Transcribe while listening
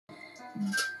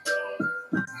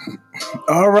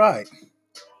All right.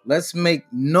 Let's make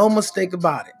no mistake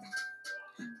about it.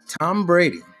 Tom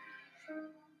Brady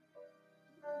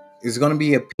is going to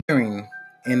be appearing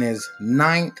in his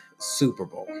ninth Super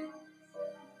Bowl.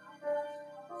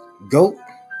 GOAT,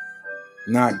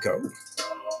 not GOAT.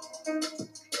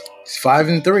 He's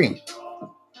 5-3.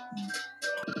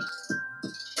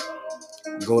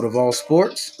 GOAT of all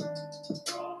sports.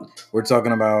 We're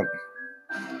talking about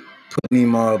putting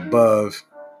him above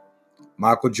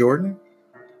Michael Jordan,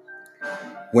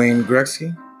 Wayne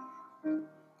Gretzky,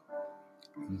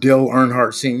 Dale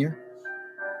Earnhardt Sr.,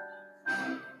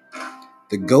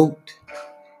 the GOAT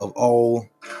of all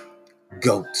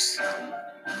GOATs,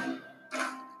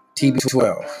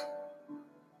 TB12.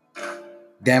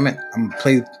 Damn it, I'm going to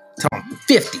play Tom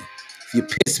 50 if you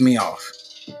piss me off.